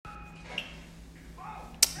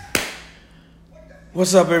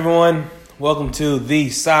What's up, everyone? Welcome to the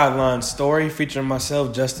Sideline Story featuring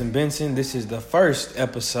myself, Justin Benson. This is the first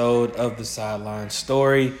episode of the Sideline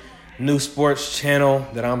Story, new sports channel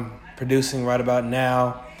that I'm producing right about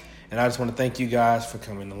now. And I just want to thank you guys for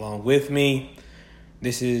coming along with me.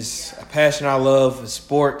 This is a passion I love,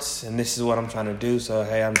 sports, and this is what I'm trying to do. So,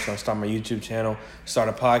 hey, I'm just going to start my YouTube channel, start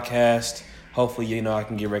a podcast. Hopefully, I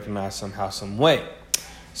can get recognized somehow, some way.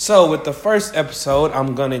 So, with the first episode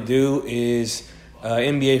I'm going to do is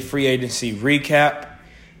NBA free agency recap,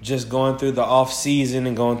 just going through the offseason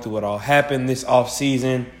and going through what all happened this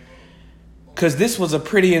offseason, because this was a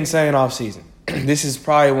pretty insane offseason. This is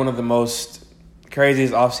probably one of the most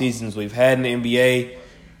craziest offseasons we've had in the NBA,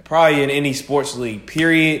 probably in any sports league,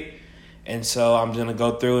 period. And so I'm going to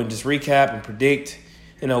go through and just recap and predict,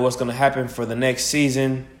 what's going to happen for the next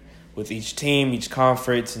season with each team, each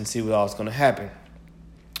conference, and see what all is going to happen.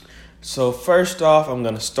 So first off, I'm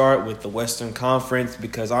going to start with the Western Conference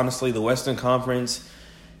because honestly, the Western Conference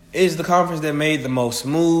is the conference that made the most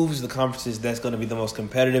moves, the conference that's going to be the most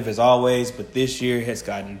competitive as always, but this year has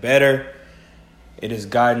gotten better. It has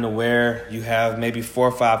gotten to where you have maybe 4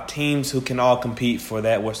 or 5 teams who can all compete for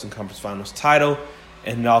that Western Conference Finals title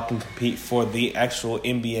and all can compete for the actual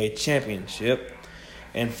NBA championship.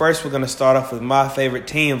 And first, we're going to start off with my favorite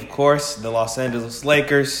team, of course, the Los Angeles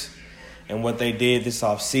Lakers. And what they did this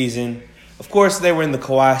offseason. Of course, they were in the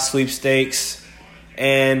Kawhi sweepstakes.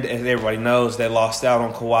 And as everybody knows, they lost out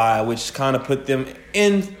on Kawhi, which kind of put them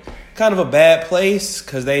in kind of a bad place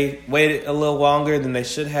because they waited a little longer than they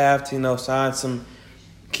should have to, sign some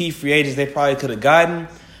key free agents they probably could have gotten.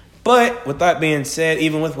 But with that being said,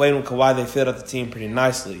 even with waiting on Kawhi, they filled out the team pretty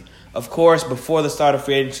nicely. Of course, before the start of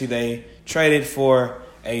free agency, they traded for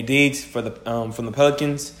AD from the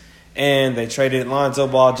Pelicans. And they traded Lonzo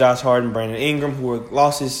Ball, Josh Harden, Brandon Ingram, who were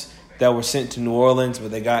losses that were sent to New Orleans,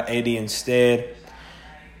 but they got AD instead.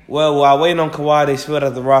 Well, while waiting on Kawhi, they filled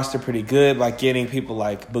out the roster pretty good by getting people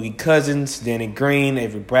like Boogie Cousins, Danny Green,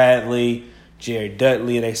 Avery Bradley, Jared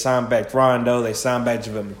Dudley. They signed back Rondo. They signed back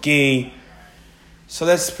JaVale McGee. So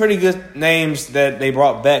that's pretty good names that they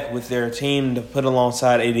brought back with their team to put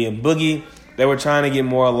alongside AD and Boogie. They were trying to get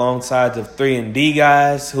more alongside of 3-and-D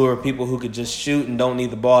guys who are people who could just shoot and don't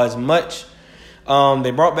need the ball as much.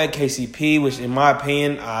 They brought back KCP, which in my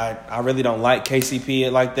opinion, I really don't like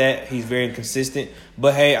KCP like that. He's very inconsistent.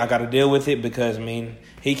 But, hey, I got to deal with it because,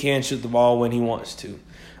 he can shoot the ball when he wants to.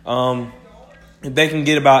 If they can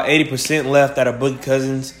get about 80% left out of Boogie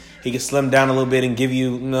Cousins, he can slim down a little bit and give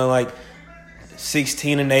you,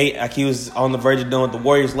 16-8 like he was on the verge of doing with the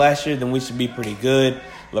Warriors last year, then we should be pretty good.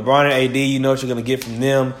 LeBron and AD, you know what you're going to get from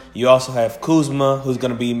them. You also have Kuzma, who's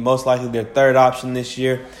going to be most likely their third option this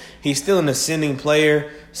year. He's still an ascending player,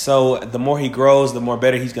 so the more he grows, the more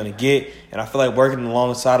better he's going to get. And I feel like working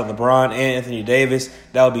alongside of LeBron and Anthony Davis,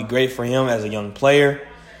 that would be great for him as a young player.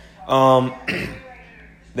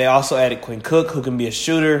 They also added Quinn Cook, who can be a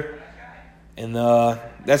shooter. And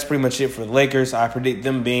that's pretty much it for the Lakers. I predict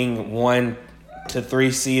them being 1 to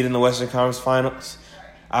 3 seed in the Western Conference Finals.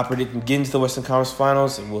 I predict them getting to the Western Conference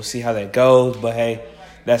Finals, and we'll see how that goes. But, hey,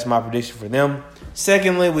 that's my prediction for them.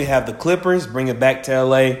 Secondly, we have the Clippers. Bring it back to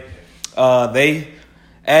L.A. They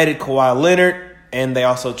added Kawhi Leonard, and they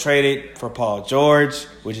also traded for Paul George,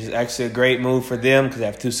 which is actually a great move for them because they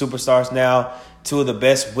have 2 superstars now, 2 of the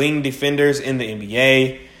best wing defenders in the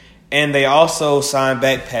NBA. And they also signed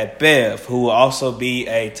back Pat Bev, who will also be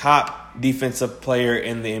a top defensive player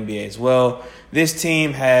in the NBA as well. This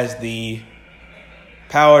team has the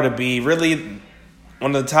power to be really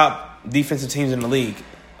one of the top defensive teams in the league.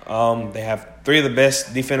 They have 3 of the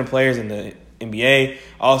best defensive players in the NBA.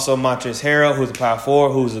 Also, Montrezl Harrell, who's a power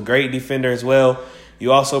forward, who's a great defender as well.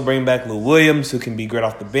 You also bring back Lou Williams, who can be great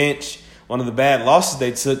off the bench. One of the bad losses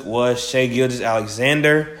they took was Shai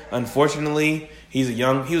Gilgeous-Alexander. Unfortunately, he was a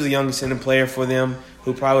young ascending player for them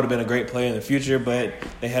who probably would have been a great player in the future, but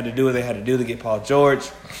they had to do what they had to do to get Paul George.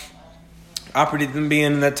 I predict them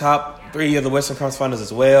being in the top 3 of the Western Conference Finals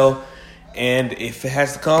as well. And if it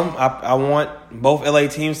has to come, I want both LA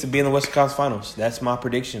teams to be in the Western Conference Finals. That's my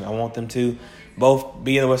prediction. I want them to both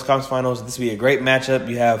be in the Western Conference Finals. This will be a great matchup.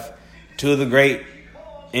 You have 2 of the great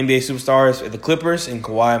NBA superstars, the Clippers, and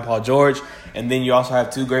Kawhi and Paul George. And then you also have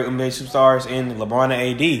 2 great NBA superstars in LeBron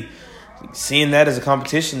and AD. Seeing that as a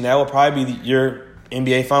competition, that will probably be your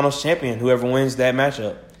NBA Finals champion, whoever wins that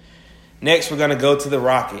matchup. Next, we're going to go to the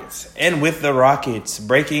Rockets. And with the Rockets,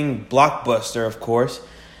 breaking blockbuster, of course,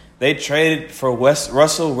 they traded for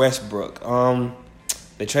Russell Westbrook.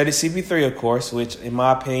 They traded CP3, of course, which, in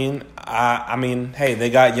my opinion, hey,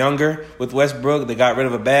 they got younger with Westbrook. They got rid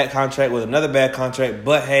of a bad contract with another bad contract.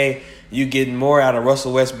 But, hey, You getting more out of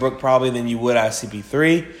Russell Westbrook probably than you would out of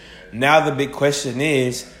CP3. Now the big question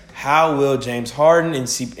is, how will James Harden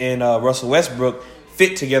and Russell Westbrook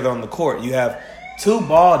fit together on the court? You have two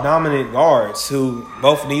ball-dominant guards who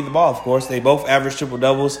both need the ball, of course. They both average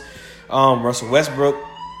triple-doubles. Russell Westbrook,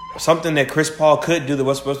 something that Chris Paul could do that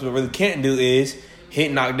Russell Westbrook really can't do is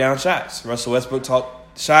hit knockdown shots. Russell Westbrook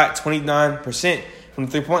shot 29% from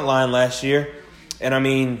the three-point line last year. And, I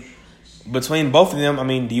mean, between both of them, I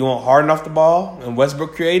mean, do you want Harden off the ball and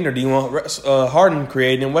Westbrook creating, or do you want Harden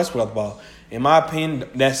creating and Westbrook off the ball? In my opinion,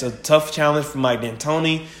 that's a tough challenge for Mike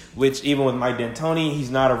D'Antoni, which even with Mike D'Antoni,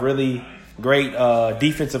 he's not a really great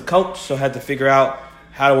defensive coach. So have to figure out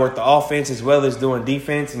how to work the offense as well as doing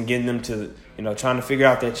defense and getting them to, trying to figure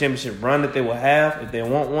out that championship run that they will have if they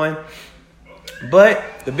want one. But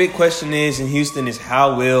the big question is in Houston is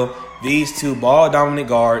how will these two ball-dominant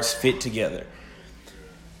guards fit together?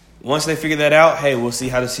 Once they figure that out, hey, we'll see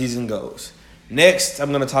how the season goes. Next, I'm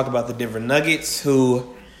going to talk about the Denver Nuggets,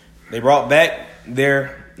 who they brought back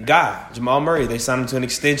their guy, Jamal Murray. They signed him to an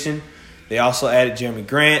extension. They also added Jeremy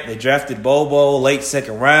Grant. They drafted Bobo late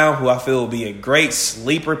second round, who I feel will be a great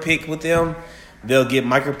sleeper pick with them. They'll get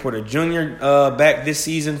Michael Porter Jr. Back this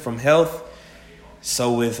season from health.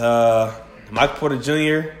 So with Michael Porter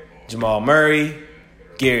Jr., Jamal Murray,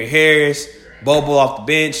 Gary Harris, Bobo off the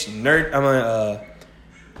bench,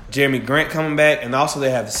 Jeremy Grant coming back, and also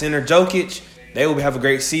they have the center Jokic. They will have a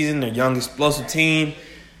great season. Their young explosive team.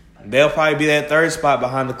 They'll probably be that third spot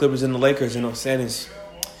behind the Clippers and the Lakers in those standings.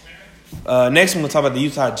 Next, we're going to talk about the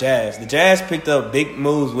Utah Jazz. The Jazz picked up big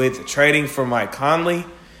moves with trading for Mike Conley,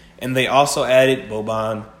 and they also added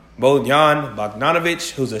Bojan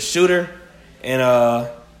Bogdanovic, who's a shooter,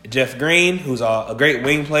 and Jeff Green, who's a great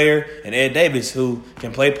wing player, and Ed Davis, who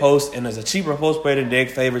can play post and is a cheaper post player than Derek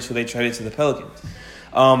Favors, who they traded to the Pelicans.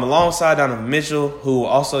 Alongside Donovan Mitchell, who will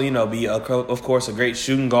also, be, of course, a great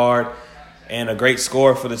shooting guard and a great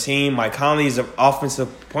scorer for the team. Mike Conley is an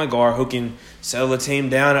offensive point guard who can settle the team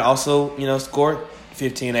down and also, score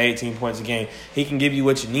 15 to 18 points a game. He can give you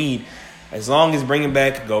what you need. As long as bringing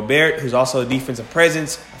back Gobert, who's also a defensive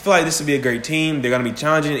presence, I feel like this will be a great team. They're going to be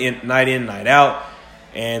challenging night in, night out,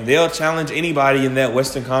 and they'll challenge anybody in that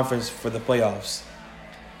Western Conference for the playoffs.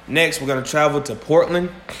 Next, we're going to travel to Portland,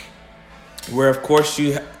 where, of course,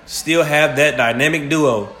 you still have that dynamic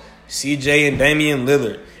duo, CJ and Damian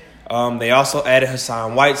Lillard. They also added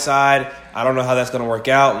Hassan Whiteside. I don't know how that's going to work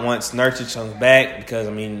out once Nurkic comes back because,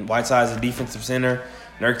 Whiteside is a defensive center.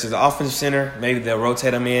 Nurkic is an offensive center. Maybe they'll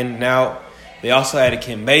rotate him in. Now, they also added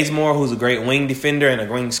Kim Bazemore, who's a great wing defender and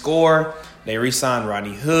a wing scorer. They re-signed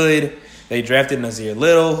Rodney Hood. They drafted Nasir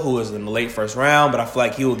Little, who was in the late first round, but I feel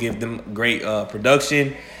like he will give them great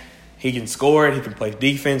production. He can score it. He can play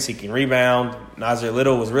defense. He can rebound. Nasir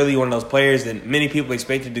Little was really one of those players that many people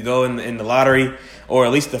expected to go in the lottery, or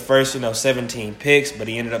at least the first 17 picks, but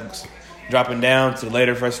he ended up dropping down to the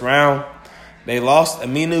later first round. They lost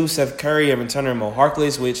Aminu, Seth Curry, Evan Turner, and Mo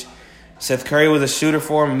Harkless, which Seth Curry was a shooter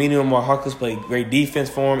for him. Aminu and Mo Harkless played great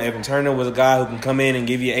defense for him. Evan Turner was a guy who can come in and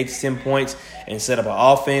give you 8 to 10 points and set up an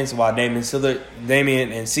offense, while Damian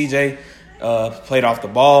and CJ played off the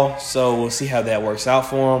ball. So we'll see how that works out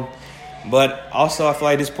for him. But also, I feel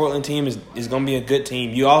like this Portland team is going to be a good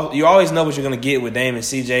team. You always know what you're going to get with Dame and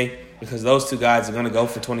CJ because those two guys are going to go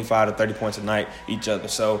for 25 to 30 points a night each other.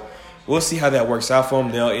 So we'll see how that works out for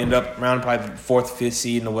them. They'll end up around probably the 4th, 5th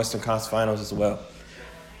seed in the Western Conference Finals as well.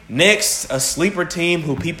 Next, a sleeper team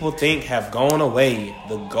who people think have gone away,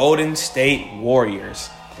 the Golden State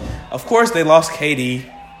Warriors. Of course, they lost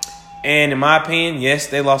KD. And in my opinion, yes,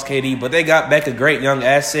 they lost KD, but they got back a great young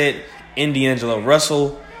asset in D'Angelo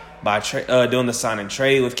Russell by doing the sign and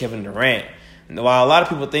trade with Kevin Durant. And while a lot of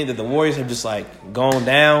people think that the Warriors have just gone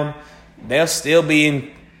down, they'll still be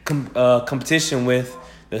in competition with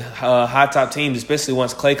the high top teams, especially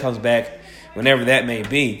once Klay comes back, whenever that may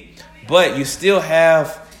be. But you still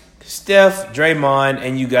have Steph, Draymond,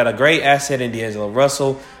 and you got a great asset in D'Angelo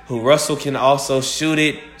Russell, who Russell can also shoot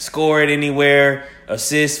it, score it anywhere,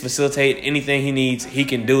 assist, facilitate anything he needs. He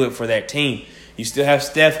can do it for that team. You still have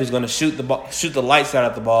Steph, who's going to shoot the lights out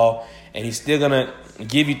of the ball, and he's still going to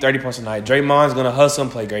give you 30 points a night. Draymond's going to hustle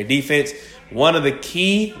and play great defense. One of the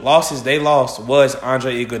key losses they lost was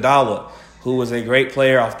Andre Iguodala, who was a great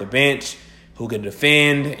player off the bench, who could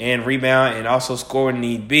defend and rebound and also score when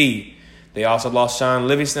need be. They also lost Sean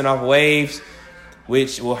Livingston off waivers,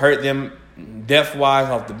 which will hurt them depth-wise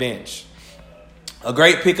off the bench. A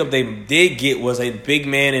great pickup they did get was a big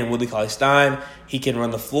man in Willie Cauley-Stein. He can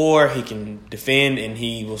run the floor, he can defend, and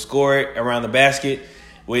he will score it around the basket,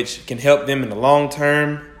 which can help them in the long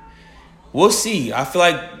term. We'll see. I feel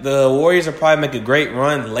like the Warriors will probably make a great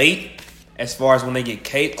run late as far as when they get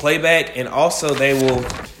Clay back, and also they will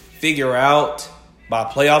figure out by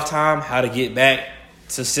playoff time how to get back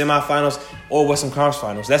to semifinals or Western Conference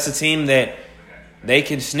Finals. That's a team that they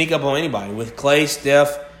can sneak up on anybody with Clay,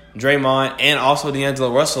 Steph, Draymond, and also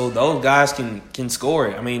D'Angelo Russell. Those guys can score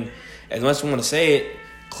it. I mean, as much as we want to say it,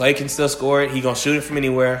 Clay can still score it. He going to shoot it from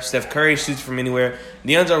anywhere. Steph Curry shoots from anywhere.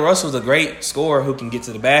 D'Angelo Russell's a great scorer who can get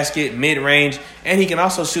to the basket, mid-range, and he can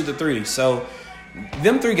also shoot the three. So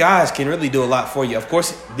them three guys can really do a lot for you. Of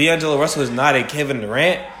course, D'Angelo Russell is not a Kevin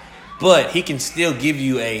Durant, but he can still give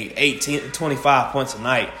you a 18, 25 points a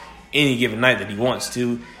night any given night that he wants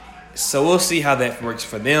to. So we'll see how that works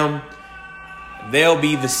for them. They'll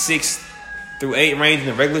be the 6th through 8 range in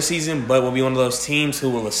the regular season, but will be one of those teams who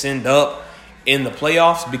will ascend up in the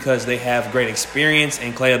playoffs because they have great experience,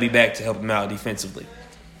 and Clay will be back to help them out defensively.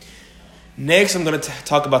 Next, I'm going to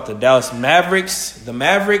talk about the Dallas Mavericks. The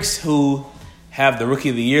Mavericks, who have the Rookie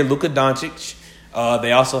of the Year, Luka Doncic.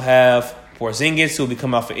 They also have Porzingis, who will be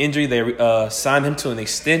coming off an injury. They signed him to an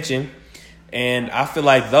extension. And I feel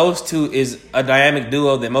like those two is a dynamic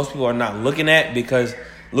duo that most people are not looking at because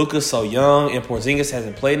Luka's so young and Porzingis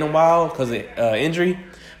hasn't played in a while because of injury.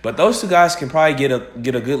 But those two guys can probably get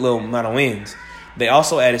a good little amount of wins. They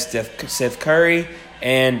also added Steph Curry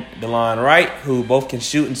and DeLon Wright, who both can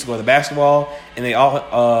shoot and score the basketball. And they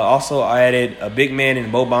also added a big man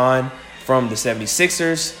in Boban from the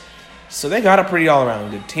 76ers. So they got a pretty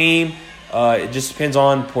all-around good team. It just depends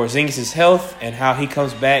on Porzingis' health and how he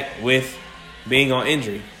comes back with being on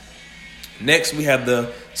injury. Next, we have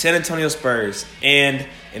the San Antonio Spurs. And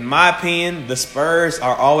in my opinion, the Spurs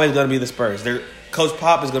are always going to be the Spurs. Coach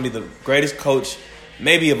Pop is going to be the greatest coach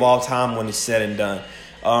maybe of all time when it's said and done.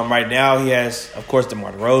 Right now, he has, of course,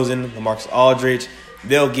 DeMar DeRozan, LaMarcus Aldridge.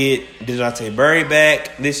 They'll get DeJounte Murray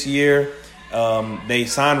back this year. They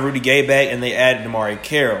signed Rudy Gay back, and they added Damari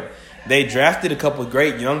Carroll. They drafted a couple of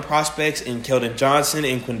great young prospects in Keldon Johnson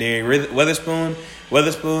and Quindary Weatherspoon.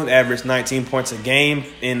 Weatherspoon averaged 19 points a game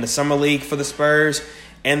in the Summer League for the Spurs.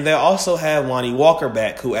 And they also have Lonnie Walker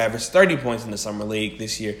back, who averaged 30 points in the Summer League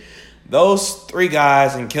this year. Those three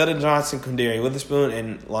guys, in Keldon Johnson, Quindary Weatherspoon,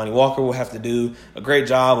 and Lonnie Walker, will have to do a great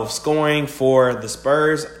job of scoring for the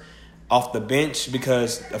Spurs off the bench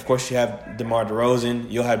because, of course, you have DeMar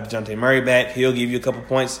DeRozan. You'll have DeJounte Murray back. He'll give you a couple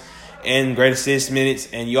points and great assist minutes.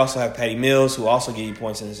 And you also have Patty Mills, who also give you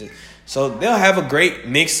points and assists. So they'll have a great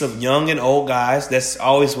mix of young and old guys. That's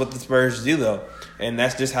always what the Spurs do, though. And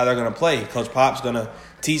that's just how they're going to play. Coach Pop's going to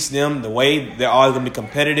teach them the way they're always going to be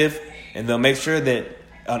competitive. And they'll make sure that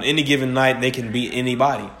on any given night they can beat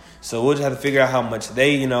anybody. So we'll just have to figure out how much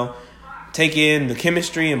they, take in the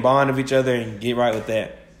chemistry and bond of each other and get right with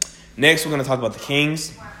that. Next, we're going to talk about the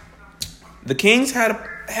Kings. The Kings had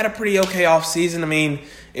a pretty okay offseason. I mean,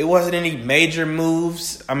 it wasn't any major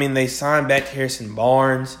moves. I mean, they signed back Harrison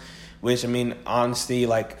Barnes, which, honestly,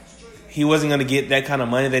 he wasn't going to get that kind of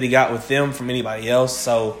money that he got with them from anybody else.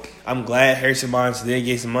 So I'm glad Harrison Barnes did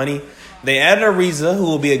get some money. They added Ariza, who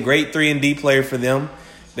will be a great 3-and-D player for them.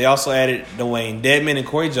 They also added Dwayne Dedmon and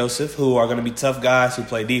Corey Joseph, who are going to be tough guys who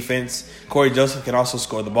play defense. Corey Joseph can also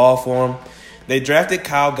score the ball for them. They drafted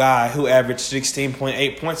Kyle Guy, who averaged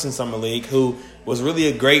 16.8 points in Summer League, who was really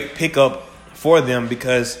a great pickup for them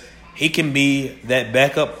because he can be that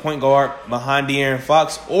backup point guard behind De'Aaron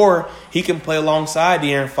Fox, or he can play alongside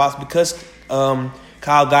De'Aaron Fox because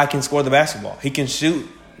Kyle Guy can score the basketball. He can shoot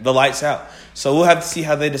the lights out. So we'll have to see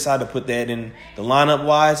how they decide to put that in the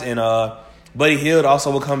lineup-wise. And Buddy Hield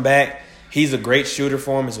also will come back. He's a great shooter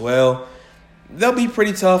for him as well. They'll be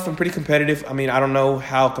pretty tough and pretty competitive. I don't know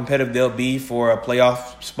how competitive they'll be for a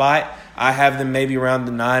playoff spot. I have them maybe around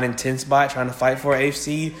the 9 and 10 spot trying to fight for an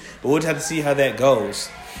AFC, but we'll just have to see how that goes.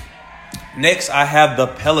 Next, I have the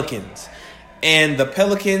Pelicans. And the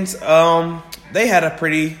Pelicans, they had a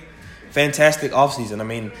pretty fantastic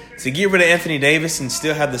offseason. To get rid of Anthony Davis and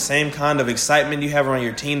still have the same kind of excitement you have around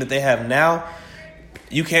your team that they have now,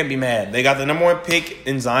 you can't be mad. They got the number 1 pick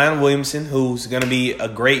in Zion Williamson, who's going to be a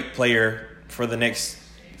great player for the next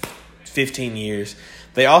 15 years.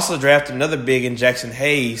 They also drafted another big in Jackson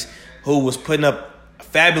Hayes, who was putting up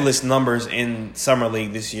fabulous numbers in Summer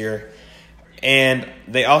League this year. And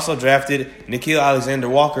they also drafted Nickeil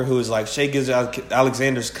Alexander-Walker, who is like Shai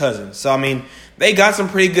Gilgeous-Alexander's cousin. So, they got some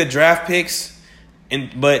pretty good draft picks.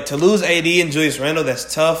 But to lose AD and Julius Randle,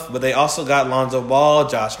 that's tough. But they also got Lonzo Ball,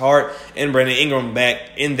 Josh Hart, and Brandon Ingram back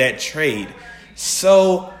in that trade.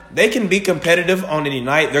 So they can be competitive on any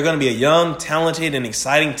night. They're going to be a young, talented, and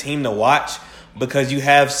exciting team to watch because you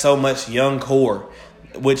have so much young core,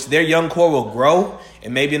 which their young core will grow.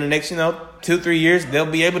 And maybe in the next, 2-3 years, they'll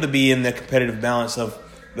be able to be in the competitive balance of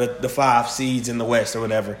the 5 seeds in the West or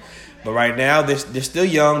whatever. But right now, they're still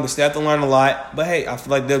young. They still have to learn a lot. But, hey, I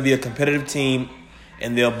feel like they'll be a competitive team,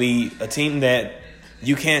 and they'll be a team that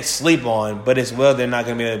you can't sleep on. But as well, they're not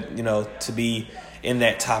going to be, to be in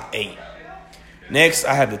that top 8. Next,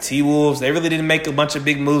 I have the T-Wolves. They really didn't make a bunch of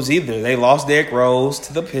big moves either. They lost Derrick Rose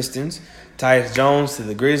to the Pistons, Tyus Jones to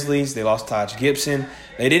the Grizzlies. They lost Taj Gibson.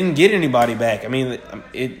 They didn't get anybody back. I mean,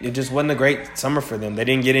 it just wasn't a great summer for them. They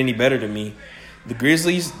didn't get any better to me. The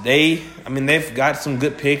Grizzlies, they've got some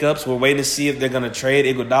good pickups. We're waiting to see if they're going to trade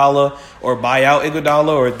Iguodala or buy out Iguodala,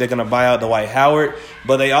 or if they're going to buy out Dwight Howard.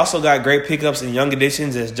 But they also got great pickups and young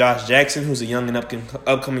additions as Josh Jackson, who's a young and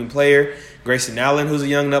upcoming player, Grayson Allen, who's a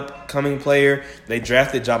young and upcoming player. They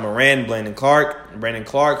drafted Ja Morant, Brandon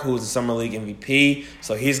Clark, who was the Summer League MVP.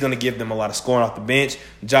 So he's going to give them a lot of scoring off the bench.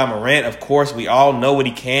 Ja Morant, of course, we all know what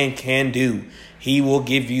he can do. He will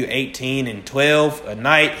give you 18 and 12 a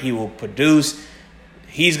night. He will produce.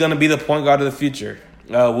 He's going to be the point guard of the future.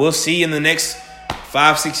 We'll see in the next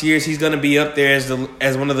 5-6 years. He's going to be up there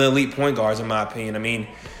as one of the elite point guards, in my opinion. I mean,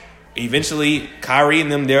 eventually, Kyrie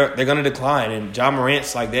and them, they're going to decline. And Ja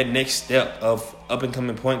Morant's like that next step of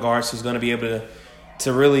up-and-coming point guards who's going to be able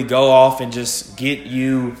to really go off and just get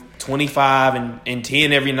you 25 and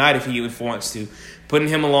 10 every night if he wants to. Putting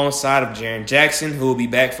him alongside of Jaren Jackson, who will be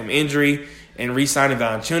back from injury, and re-signing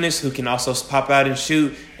Valanciunas, who can also pop out and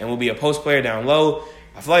shoot and will be a post player down low.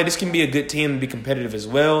 I feel like this can be a good team to be competitive as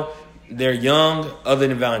well. They're young, other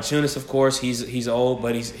than Valanciunas, of course. He's old,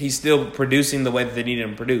 but he's still producing the way that they need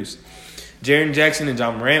him to produce. Jaren Jackson and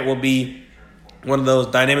Ja Morant will be one of those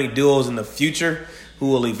dynamic duos in the future who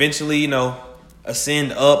will eventually,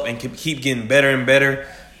 ascend up and keep getting better and better.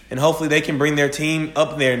 And hopefully they can bring their team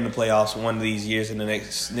up there in the playoffs one of these years in the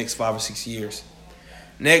next 5 or 6 years.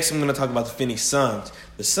 Next, I'm going to talk about the Phoenix Suns.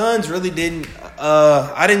 The Suns really didn't.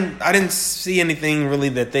 I didn't see anything really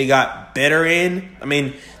that they got better in. I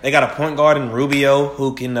mean, they got a point guard in Rubio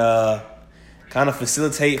who can kind of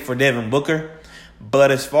facilitate for Devin Booker.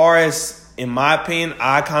 But as far as, in my opinion,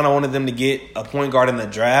 I kind of wanted them to get a point guard in the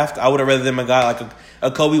draft. I would have rather them have got like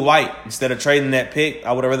a Kobe White instead of trading that pick.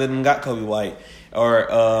 I would have rather them got Kobe White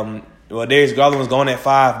or Darius Garland was going at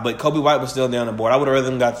 5, but Kobe White was still there on the board. I would have rather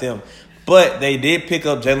them got them. But they did pick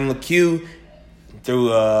up Jalen LeCue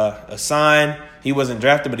through a sign. He wasn't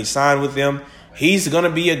drafted, but he signed with them. He's going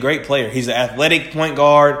to be a great player. He's an athletic point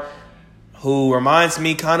guard who reminds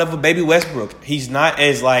me kind of a baby Westbrook. He's not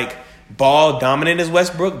as ball dominant as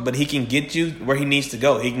Westbrook, but he can get you where he needs to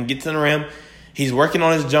go. He can get to the rim. He's working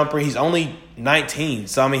on his jumper. He's only 19.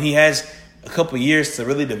 So, I mean, he has a couple years to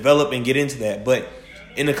really develop and get into that. But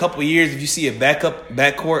in a couple years, if you see a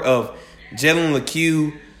backcourt of Jalen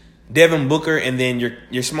LeCue, Devin Booker, and then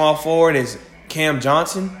your small forward is Cam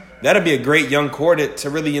Johnson, that'll be a great young core to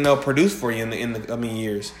really, produce for you in the coming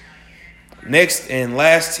years. Next and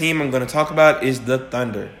last team I'm going to talk about is the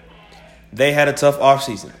Thunder. They had a tough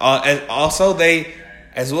offseason.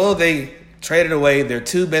 They traded away their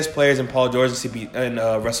 2 best players in Paul George and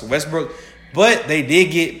Russell Westbrook, but they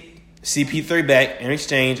did get CP3 back in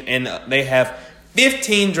exchange, and they have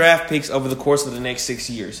 15 draft picks over the course of the next 6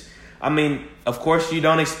 years. I mean, of course, you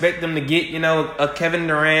don't expect them to get, a Kevin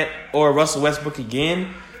Durant or Russell Westbrook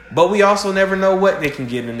again, but we also never know what they can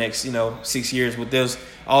get in the next, 6 years with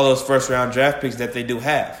all those first-round draft picks that they do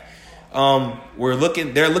have.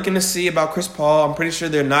 They're looking to see about Chris Paul. I'm pretty sure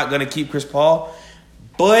they're not going to keep Chris Paul,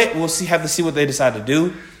 but we'll have to see what they decide to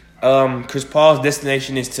do. Chris Paul's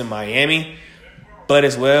destination is to Miami, but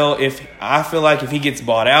as well, I feel like if he gets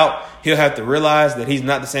bought out, he'll have to realize that he's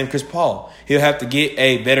not the same Chris Paul. He'll have to get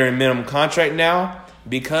a veteran minimum contract now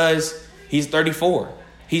because he's 34.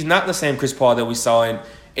 He's not the same Chris Paul that we saw in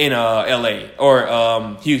L.A.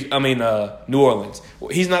 or New Orleans.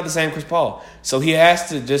 He's not the same Chris Paul. So he has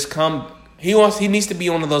to just come. He needs to be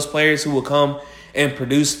one of those players who will come and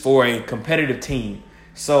produce for a competitive team.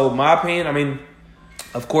 So my opinion,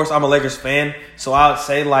 of course, I'm a Lakers fan, so I would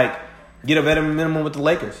say get a veteran minimum with the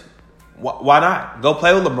Lakers. Why not? Go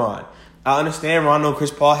play with LeBron. I understand Rondo and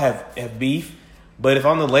Chris Paul have beef, but if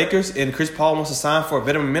I'm the Lakers and Chris Paul wants to sign for a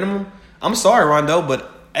veteran minimum, I'm sorry, Rondo,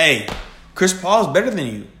 but hey, Chris Paul is better than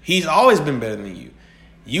you. He's always been better than you.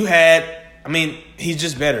 He's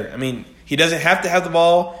just better. He doesn't have to have the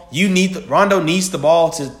ball. Rondo needs the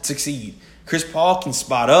ball to succeed. Chris Paul can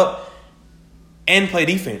spot up and play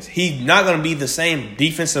defense. He's not going to be the same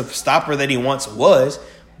defensive stopper that he once was,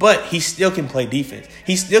 but he still can play defense.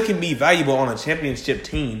 He still can be valuable on a championship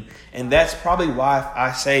team, and that's probably why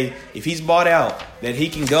I say if he's bought out, that he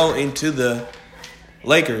can go into the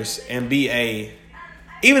Lakers and be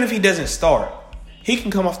even if he doesn't start, he can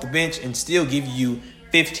come off the bench and still give you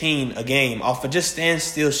 15 a game off of just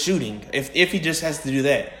standstill shooting if he just has to do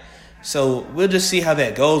that. So we'll just see how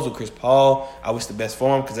that goes with Chris Paul. I wish the best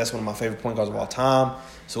for him because that's one of my favorite point guards of all time.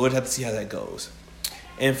 So we'll have to see how that goes.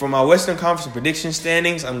 And for my Western Conference prediction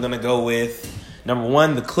standings, I'm going to go with number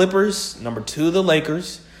 1, the Clippers, number 2, the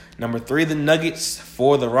Lakers, number 3, the Nuggets,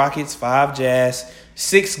 4, the Rockets, 5, Jazz,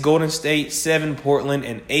 6, Golden State, 7, Portland,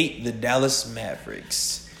 and 8, the Dallas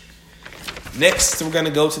Mavericks. Next, we're going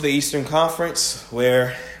to go to the Eastern Conference,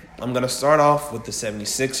 where I'm going to start off with the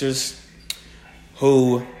 76ers,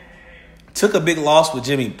 who took a big loss with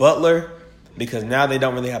Jimmy Butler because now they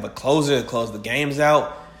don't really have a closer to close the games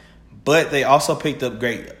out. But they also picked up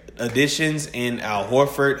great additions in Al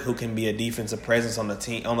Horford, who can be a defensive presence on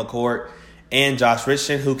the court, and Josh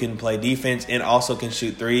Richardson, who can play defense and also can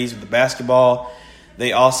shoot threes with the basketball.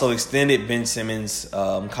 They also extended Ben Simmons'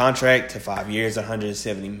 contract to 5 years,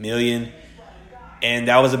 $170 million. And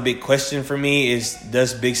that was a big question for me: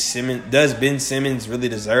 does Ben Simmons really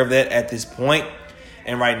deserve that at this point?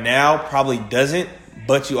 And right now, probably doesn't.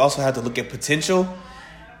 But you also have to look at potential.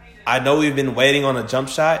 I know we've been waiting on a jump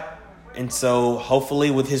shot. And so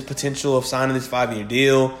hopefully with his potential of signing this 5-year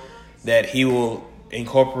deal, that he will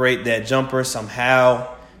incorporate that jumper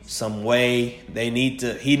somehow, some way.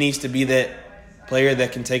 He needs to be that player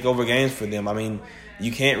that can take over games for them. I mean,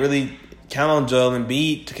 you can't really count on Joel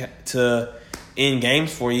Embiid to end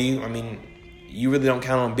games for you. I mean, you really don't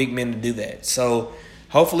count on big men to do that. So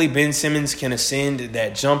hopefully Ben Simmons can ascend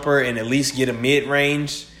that jumper and at least get a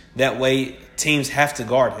mid-range. That way teams have to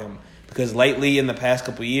guard him. Because lately, in the past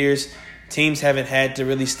couple of years, teams haven't had to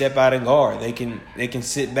really step out and guard. They can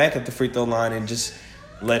sit back at the free throw line and just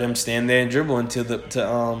let him stand there and dribble until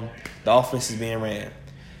the offense is being ran.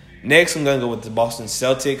 Next, I'm going to go with the Boston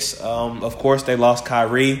Celtics. Of course, they lost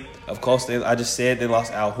Kyrie. Of course, I just said they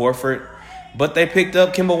lost Al Horford. But they picked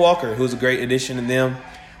up Kemba Walker, who's a great addition to them.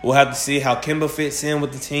 We'll have to see how Kemba fits in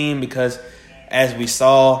with the team because, as we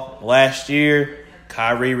saw last year,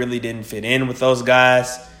 Kyrie really didn't fit in with those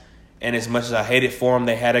guys. And as much as I hate it for them,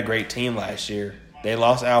 they had a great team last year. They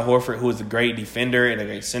lost Al Horford, who was a great defender and a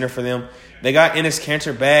great center for them. They got Enes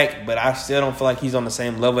Kanter back, but I still don't feel like he's on the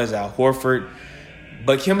same level as Al Horford.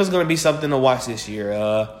 But Kemba's going to be something to watch this year.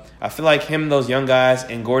 I feel like him, those young guys,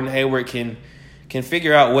 and Gordon Hayward can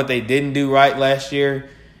figure out what they didn't do right last year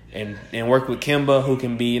and work with Kemba, who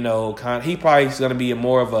can be, he probably is going to be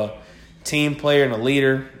more of a team player and a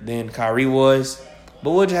leader than Kyrie was. But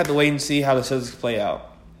we'll just have to wait and see how the Celtics play out.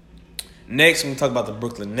 Next, we're going to talk about the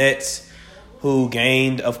Brooklyn Nets, who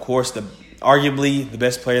gained, of course, arguably the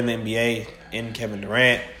best player in the NBA in Kevin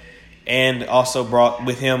Durant, and also brought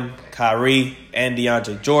with him Kyrie and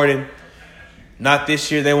DeAndre Jordan. Not this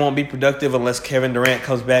year. They won't be productive unless Kevin Durant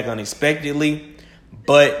comes back unexpectedly.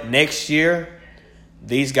 But next year,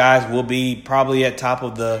 these guys will be probably at top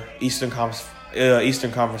of the Eastern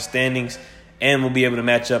Conference standings and will be able to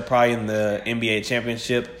match up probably in the NBA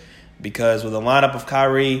championship because with a lineup of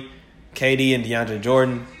Kyrie, KD, and DeAndre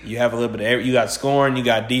Jordan, you have a little bit of everything. You got scoring, you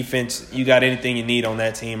got defense, you got anything you need on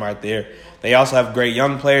that team right there. They also have great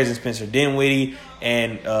young players in Spencer Dinwiddie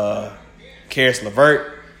and Karis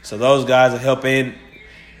LeVert. So those guys will help in.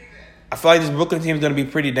 I feel like this Brooklyn team is going to be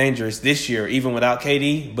pretty dangerous this year, even without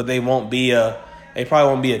KD. But they probably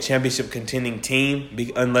won't be a championship contending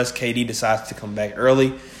team unless KD decides to come back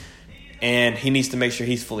early. And he needs to make sure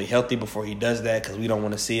he's fully healthy before he does that because we don't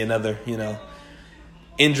want to see another,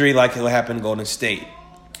 injury like it happened in Golden State.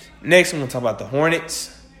 Next, I'm going to talk about the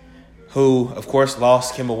Hornets, who, of course,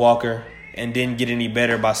 lost Kemba Walker and didn't get any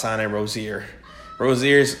better by signing Rozier.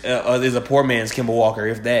 Rozier is a poor man's Kemba Walker,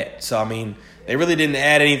 if that. So, I mean, they really didn't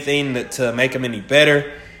add anything to make him any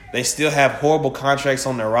better. They still have horrible contracts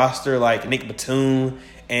on their roster like Nick Batum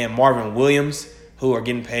and Marvin Williams, who are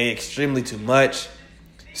getting paid extremely too much.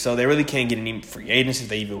 So they really can't get any free agents if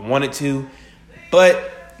they even wanted to.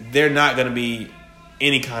 But they're not going to be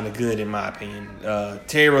any kind of good, in my opinion.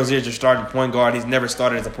 Terry Rozier is your starting point guard. He's never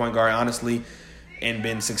started as a point guard, honestly, and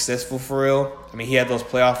been successful for real. I mean, he had those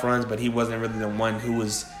playoff runs, but he wasn't really the one who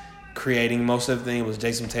was creating most of the thing. It was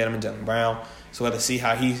Jason Tatum and Jaylen Brown. So we'll have to see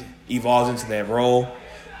how he evolves into that role.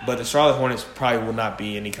 But the Charlotte Hornets probably will not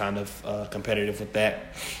be any kind of competitive with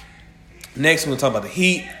that. Next, we're going to talk about the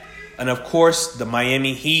Heat. And, of course, the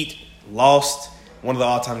Miami Heat lost one of the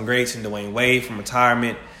all-time greats in Dwayne Wade from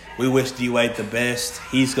retirement. We wish D-Wade the best.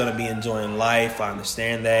 He's going to be enjoying life. I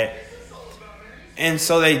understand that. And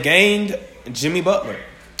so they gained Jimmy Butler,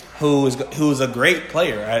 who's a great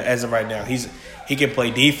player as of right now. He can play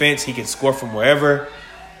defense. He can score from wherever.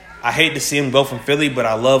 I hate to see him go from Philly, but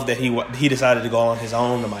I love that he decided to go on his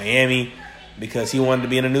own to Miami because he wanted to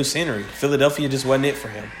be in a new scenery. Philadelphia just wasn't it for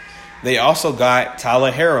him. They also got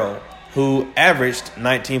Tyler Herro, who averaged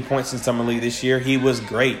 19 points in Summer League this year. He was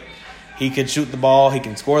great. He can shoot the ball. He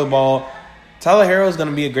can score the ball. Tyler Herro is going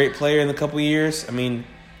to be a great player in a couple years. I mean,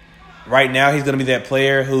 right now he's going to be that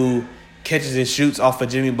player who catches and shoots off of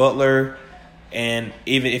Jimmy Butler, and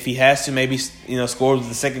even if he has to, maybe scores with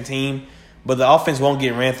the second team. But the offense won't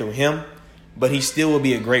get ran through him. But he still will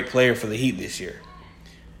be a great player for the Heat this year.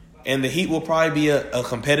 And the Heat will probably be a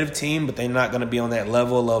competitive team, but they're not going to be on that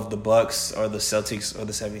level of the Bucks or the Celtics or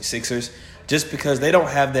the 76ers just because they don't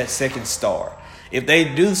have that second star. If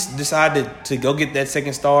they do decide to go get that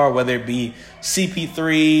second star, whether it be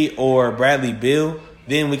CP3 or Bradley Beal,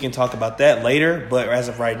 then we can talk about that later. But as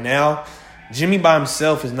of right now, Jimmy by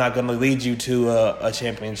himself is not going to lead you to a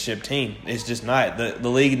championship team. It's just not. The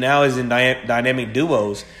league now is in dynamic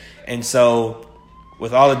duos. And so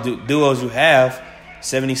with all the duos you have,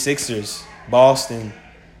 76ers, Boston,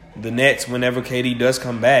 the Nets, whenever KD does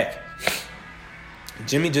come back,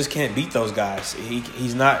 Jimmy just can't beat those guys.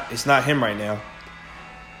 He's not. It's not him right now.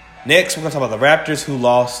 Next, we're going to talk about the Raptors, who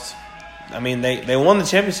lost. I mean, they won the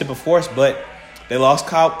championship, of course, but they lost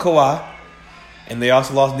Kawhi, and they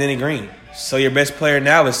also lost Danny Green. So your best player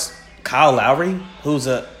now is Kyle Lowry, who's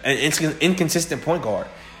an inconsistent point guard.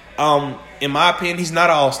 In my opinion, he's not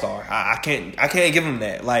an all-star. I can't give him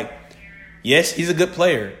that. Like, yes, he's a good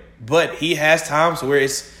player, but he has times where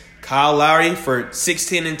it's Kyle Lowry for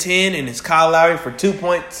 16 and 10, and it's Kyle Lowry for 2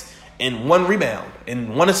 points and 1 rebound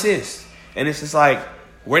and 1 assist. And it's just like,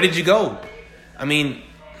 where did you go? I mean,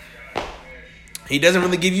 he doesn't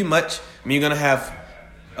really give you much. I mean, you're going to have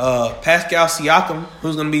Pascal Siakam,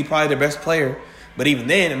 who's going to be probably the best player. But even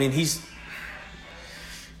then, I mean, he's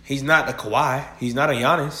not a Kawhi. He's not a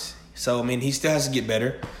Giannis. So, I mean, he still has to get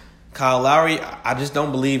better. Kyle Lowry, I just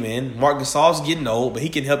don't believe in. Marc Gasol's getting old, but he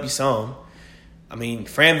can help you some. I mean,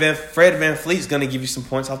 Fred VanVleet's going to give you some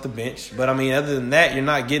points off the bench. But, I mean, other than that, you're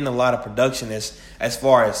not getting a lot of production as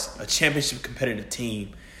far as a championship competitive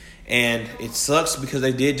team. And it sucks because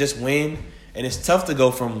they did just win. And it's tough to go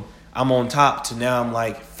from I'm on top to now I'm,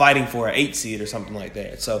 like, fighting for an 8 seed or something like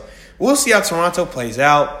that. So, we'll see how Toronto plays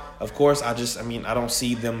out. Of course, I don't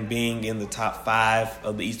see them being in the top 5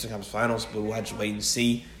 of the Eastern Conference Finals. But we'll have to wait and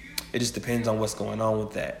see. It just depends on what's going on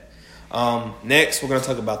with that. Next, we're going to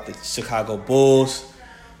talk about the Chicago Bulls,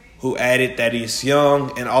 who added Thaddeus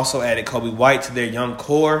Young and also added Kobe White to their young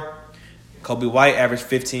core. Kobe White averaged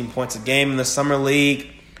 15 points a game in the summer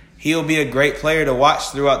league. He'll be a great player to watch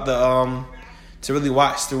throughout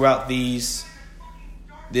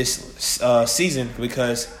this season,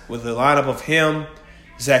 because with the lineup of him,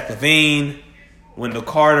 Zach LaVine, Wendell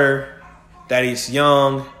Carter, Thaddeus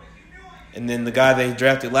Young, and then the guy they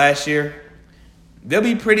drafted last year, they'll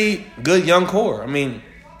be pretty good young core. I mean,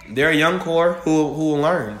 they're a young core who will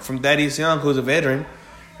learn from Thaddeus Young, who's a veteran,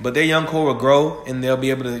 but their young core will grow and they'll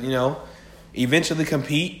be able to, eventually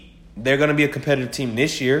compete. They're going to be a competitive team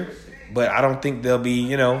this year, but I don't think they'll be,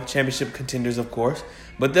 championship contenders, of course,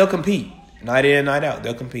 but they'll compete. Night in and night out,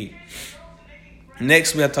 they'll compete.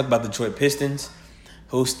 Next, we have to talk about the Detroit Pistons,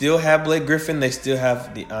 who still have Blake Griffin. They still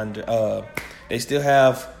have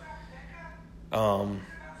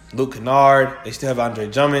Luke Kennard. They still have Andre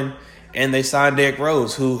Drummond, and they signed Derrick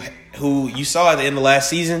Rose, who you saw at the end of last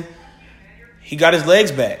season. He got his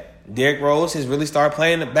legs back. Derrick Rose has really started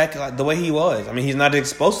playing back the way he was. I mean, he's not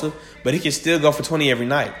explosive, but he can still go for 20 every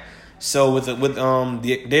night. So with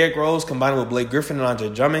Derrick Rose combined with Blake Griffin and Andre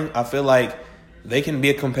Drummond, I feel like they can be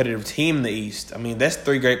a competitive team in the East. I mean, that's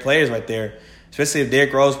 3 great players right there, especially if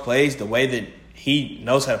Derrick Rose plays the way that he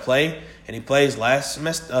knows how to play, and he plays last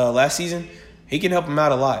season. He can help him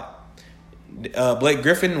out a lot. Blake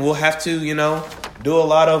Griffin will have to, do a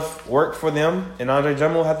lot of work for them, and Andre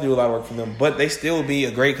Drummond will have to do a lot of work for them, but they still will be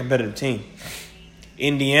a great competitive team.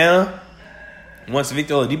 Indiana, once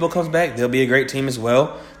Victor Oladipo comes back, they'll be a great team as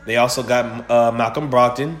well. They also got Malcolm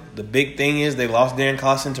Brogdon. The big thing is they lost Darren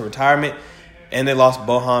Collison to retirement, and they lost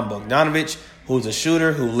Bojan Bogdanovic, who's a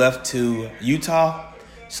shooter who left to Utah.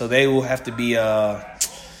 So they will have to be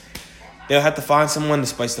they'll have to find someone to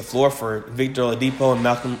space the floor for Victor Oladipo and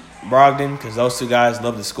Malcolm Brogdon, because those 2 guys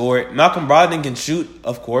love to score it. Malcolm Brogdon can shoot,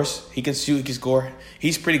 of course. He can shoot, he can score.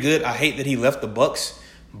 He's pretty good. I hate that he left the Bucks,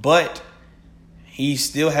 but he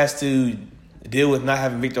still has to deal with not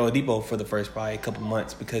having Victor Oladipo for the first probably a couple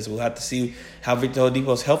months, because we'll have to see how Victor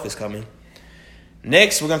Oladipo's health is coming.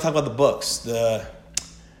 Next, we're going to talk about the Bucks, the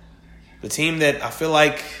team that I feel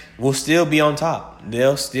like will still be on top.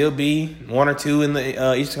 They'll still be 1 or 2 in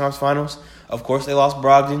the Eastern Conference Finals. Of course, they lost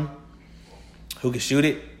Brogdon, who can shoot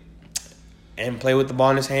it and play with the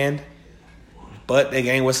ball in his hand. But they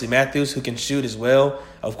gained Wesley Matthews, who can shoot as well.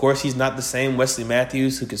 Of course, he's not the same Wesley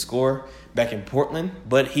Matthews who could score back in Portland,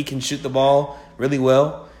 but he can shoot the ball really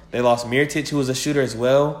well. They lost Mirotic, who was a shooter as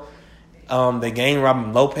well. They gained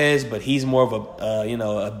Robin Lopez, but he's more of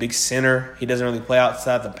a big center. He doesn't really play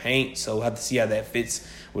outside the paint, so we'll have to see how that fits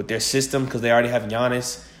with their system because they already have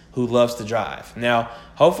Giannis, who loves to drive. Now,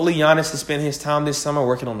 hopefully Giannis has spent his time this summer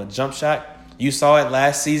working on the jump shot. You saw it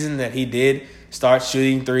last season that he did start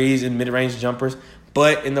shooting threes and mid-range jumpers,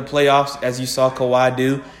 but in the playoffs, as you saw Kawhi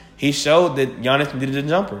do, he showed that Giannis needed a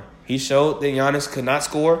jumper. He showed that Giannis could not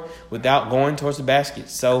score without going towards the basket.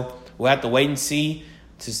 So we'll have to wait and see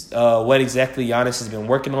what exactly Giannis has been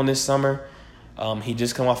working on this summer. He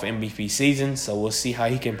just come off an MVP season, so we'll see how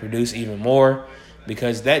he can produce even more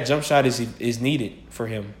because that jump shot is needed for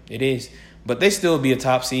him. It is. But they still be a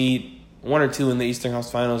top seed, 1 or 2 in the Eastern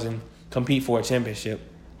Conference Finals and compete for a championship.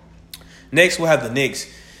 Next, we'll have the Knicks.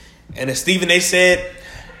 And as Stephen A. said,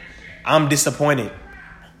 I'm disappointed.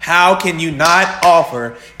 How can you not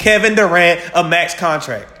offer Kevin Durant a max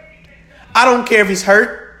contract? I don't care if he's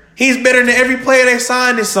hurt. He's better than every player they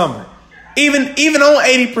signed this summer, even on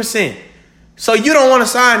 80%. So you don't want to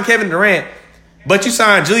sign Kevin Durant, but you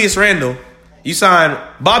sign Julius Randle. You sign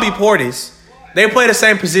Bobby Portis. They play the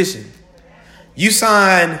same position. You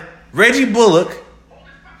sign Reggie Bullock.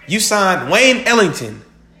 You sign Wayne Ellington.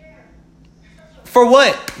 For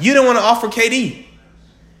what? You don't want to offer KD.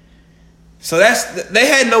 So they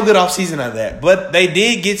had no good offseason out of that. But they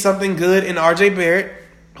did get something good in RJ Barrett,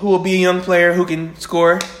 who will be a young player who can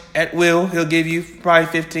score at will. He'll give you probably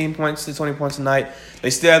 15 points to 20 points a night. They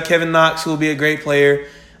still have Kevin Knox, who will be a great player.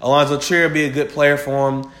 Alonzo Trier will be a good player for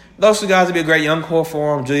him. Those two guys will be a great young core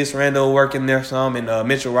for him. Julius Randle will work in there some, and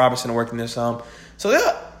Mitchell Robinson will work in there some. So,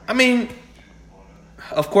 yeah, I mean,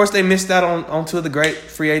 of course they missed out on 2 of the great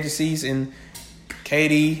free agencies in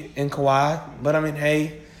KD and Kawhi. But, I mean,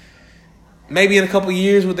 hey, maybe in a couple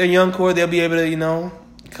years with their young core, they'll be able to,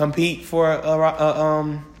 compete for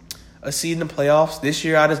a seed in the playoffs. This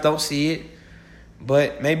year, I just don't see it.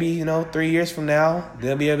 But maybe, 3 years from now,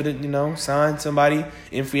 they'll be able to, sign somebody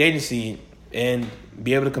in free agency and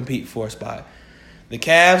be able to compete for a spot. The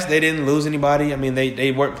Cavs, they didn't lose anybody. I mean,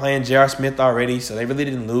 they weren't playing J.R. Smith already, so they really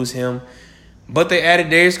didn't lose him. But they added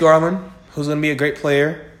Darius Garland, who's going to be a great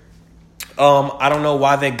player. I don't know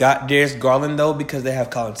why they got Darius Garland, though, because they have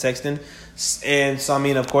Colin Sexton. And so, I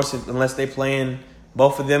mean, of course, unless they playing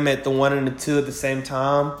both of them at the 1 and the 2 at the same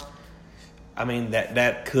time, I mean,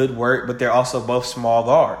 that could work. But they're also both small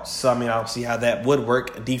guards. So, I mean, I don't see how that would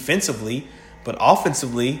work defensively. But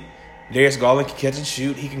offensively, Darius Garland can catch and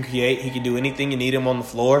shoot. He can create. He can do anything you need him on the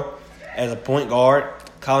floor as a point guard.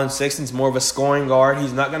 Colin Sexton's more of a scoring guard.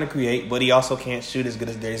 He's not going to create, but he also can't shoot as good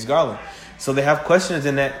as Darius Garland. So they have questions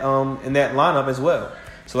in that lineup as well.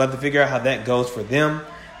 So we'll have to figure out how that goes for them.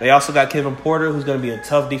 They also got Kevin Porter, who's going to be a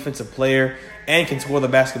tough defensive player and can score the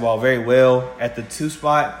basketball very well at the 2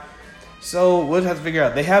 spot. So we'll just have to figure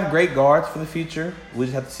out. They have great guards for the future. We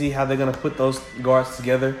just have to see how they're going to put those guards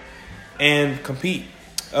together and compete.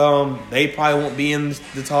 They probably won't be in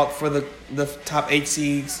the talk for the top 8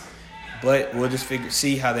 seeds, but we'll just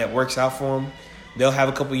see how that works out for them. They'll have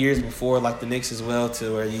a couple years before, like the Knicks as well,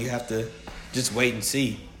 to where you have to just wait and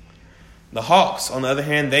see. The Hawks, on the other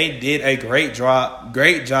hand, they did a great job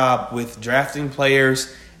with drafting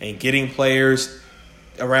players and getting players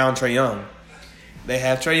around Trae Young. They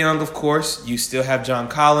have Trae Young, of course. You still have John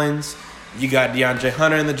Collins. You got DeAndre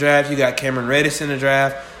Hunter in the draft. You got Cameron Reddish in the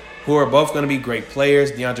draft, who are both going to be great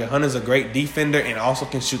players. DeAndre Hunter's a great defender and also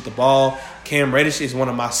can shoot the ball. Cam Reddish is one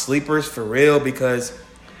of my sleepers for real because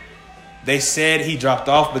they said he dropped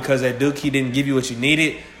off because at Duke he didn't give you what you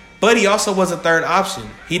needed. But he also was a third option.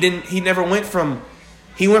 He went from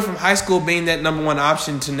high school being that number 1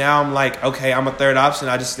 option to now I'm like, okay, I'm a third option.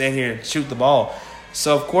 I just stand here and shoot the ball.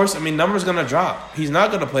 So, of course, I mean, numbers going to drop. He's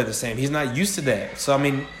not going to play the same. He's not used to that. So, I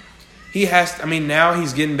mean, now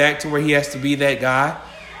he's getting back to where he has to be that guy.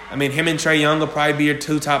 I mean, him and Trae Young will probably be your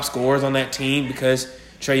 2 top scorers on that team because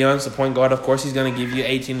Trae Young's the point guard. Of course, he's going to give you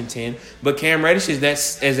 18 and 10. But Cam Reddish is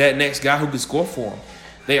that next guy who can score for him.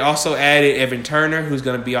 They also added Evan Turner, who's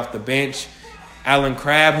going to be off the bench. Alan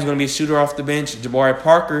Crabb, who's going to be a shooter off the bench. Jabari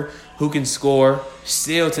Parker, who can score.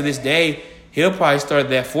 Still, to this day, he'll probably start at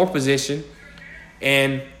that 4 position.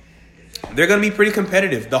 And they're going to be pretty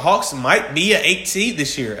competitive. The Hawks might be an 8 seed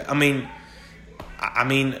this year. I mean,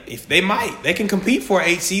 if they can compete for an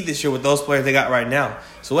 8 seed this year with those players they got right now.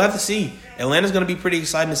 So we'll have to see. Atlanta's going to be pretty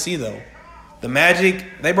exciting to see, though. The Magic,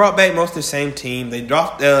 they brought back most of the same team. They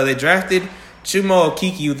drafted Chuma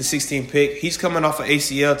Okeke with the 16th pick. He's coming off an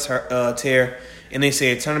ACL tear in the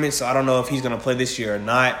NCAA tournament, so I don't know if he's going to play this year or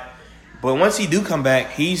not. But once he do come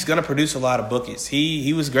back, he's going to produce a lot of buckets.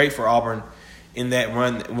 He was great for Auburn in that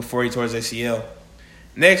run before he tore his ACL.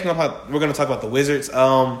 Next, we're going to talk about the Wizards.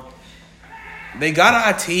 They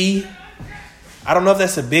got IT. I don't know if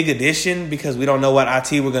that's a big addition because we don't know what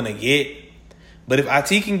IT we're going to get. But if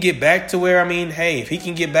IT can get back to where, if he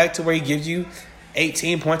can get back to where he gives you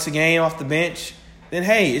 18 points a game off the bench, then,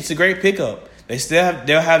 hey, it's a great pickup.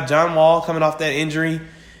 They'll have John Wall coming off that injury.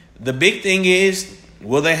 The big thing is,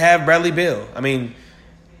 will they have Bradley Beal?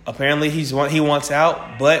 Apparently he wants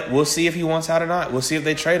out, but we'll see if he wants out or not. We'll see if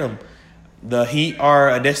they trade him. The Heat are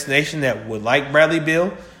a destination that would like Bradley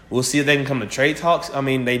Beal. We'll see if they can come to trade talks.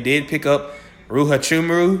 They did pick up Ruha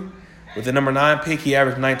Chumru with the number 9 pick. He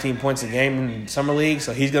averaged 19 points a game in Summer League,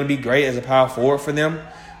 so he's going to be great as a power forward for them.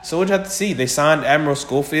 So we'll have to see. They signed Admiral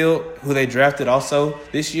Schofield, who they drafted also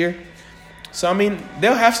this year. So,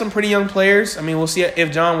 they'll have some pretty young players. We'll see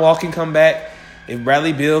if John Wall can come back, if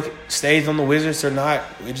Bradley Beal stays on the Wizards or not.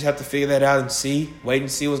 We just have to figure that out and wait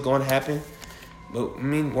and see what's going to happen. But,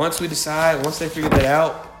 once they figure that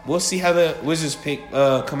out, we'll see how the Wizards pick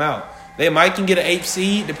come out. They might can get an 8th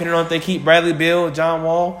seed, depending on if they keep Bradley Beal, John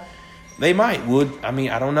Wall. They might.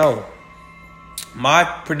 I don't know. My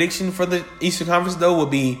prediction for the Eastern Conference, though,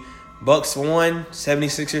 would be Bucks 1,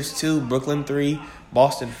 76ers 2, Brooklyn 3,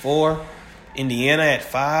 Boston 4, Indiana at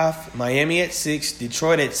 5, Miami at 6,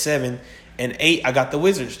 Detroit at 7, and 8, I got the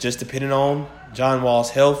Wizards, just depending on John Wall's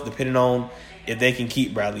health, depending on if they can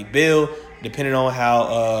keep Bradley Beal, depending on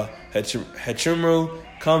how Hachimura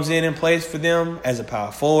comes in and plays for them as a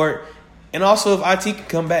power forward, and also if IT can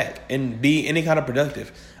come back and be any kind of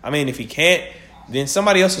productive. If he can't, then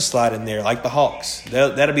somebody else will slide in there, like the Hawks.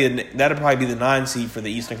 That'll probably be the 9 seed for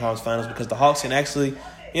the Eastern Conference Finals because the Hawks can actually,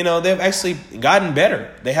 they've actually gotten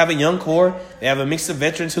better. They have a young core. They have a mix of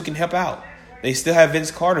veterans who can help out. They still have Vince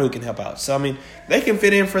Carter who can help out. So, they can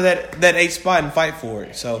fit in for that 8th spot and fight for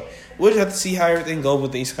it. So, we'll just have to see how everything goes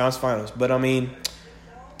with the Eastern Conference Finals. But,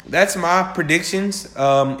 that's my predictions.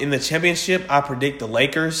 In the championship, I predict the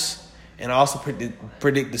Lakers and I also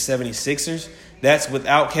predict the 76ers. That's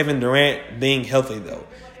without Kevin Durant being healthy, though.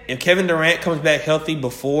 If Kevin Durant comes back healthy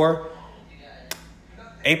before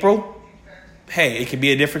April, hey, it could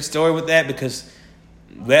be a different story with that because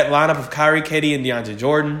that lineup of Kyrie, KD, and DeAndre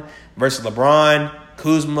Jordan versus LeBron,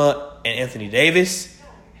 Kuzma, and Anthony Davis,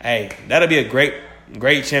 hey, that'll be a great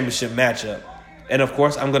championship matchup. And, of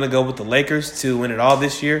course, I'm going to go with the Lakers to win it all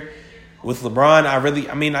this year. With LeBron,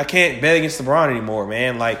 I can't bet against LeBron anymore,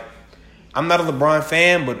 man. I'm not a LeBron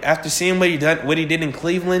fan, but after seeing what he did in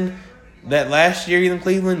Cleveland, that last year in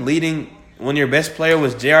Cleveland, leading when your best player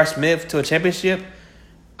was J.R. Smith to a championship,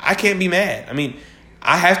 I can't be mad.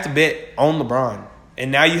 I have to bet on LeBron.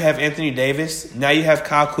 And now you have Anthony Davis. Now you have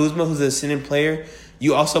Kyle Kuzma, who's an ascending player.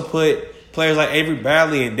 You also put players like Avery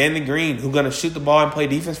Bradley and Danny Green, who are going to shoot the ball and play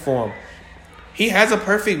defense for him. He has a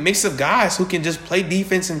perfect mix of guys who can just play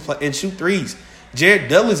defense and shoot threes. Jared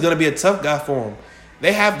Dudley's going to be a tough guy for him.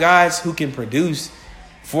 They have guys who can produce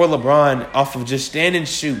for LeBron off of just stand and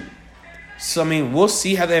shoot. So, we'll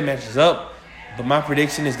see how that matches up. But my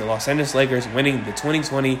prediction is the Los Angeles Lakers winning the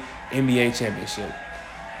 2020 NBA Championship.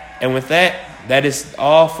 And with that, that is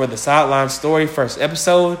all for the Sideline Story first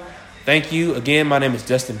episode. Thank you. Again, my name is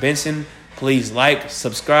Justin Benson. Please like,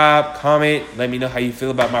 subscribe, comment. Let me know how you feel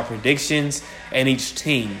about my predictions and each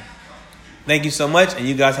team. Thank you so much, and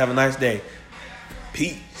you guys have a nice day.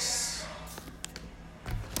 Peace.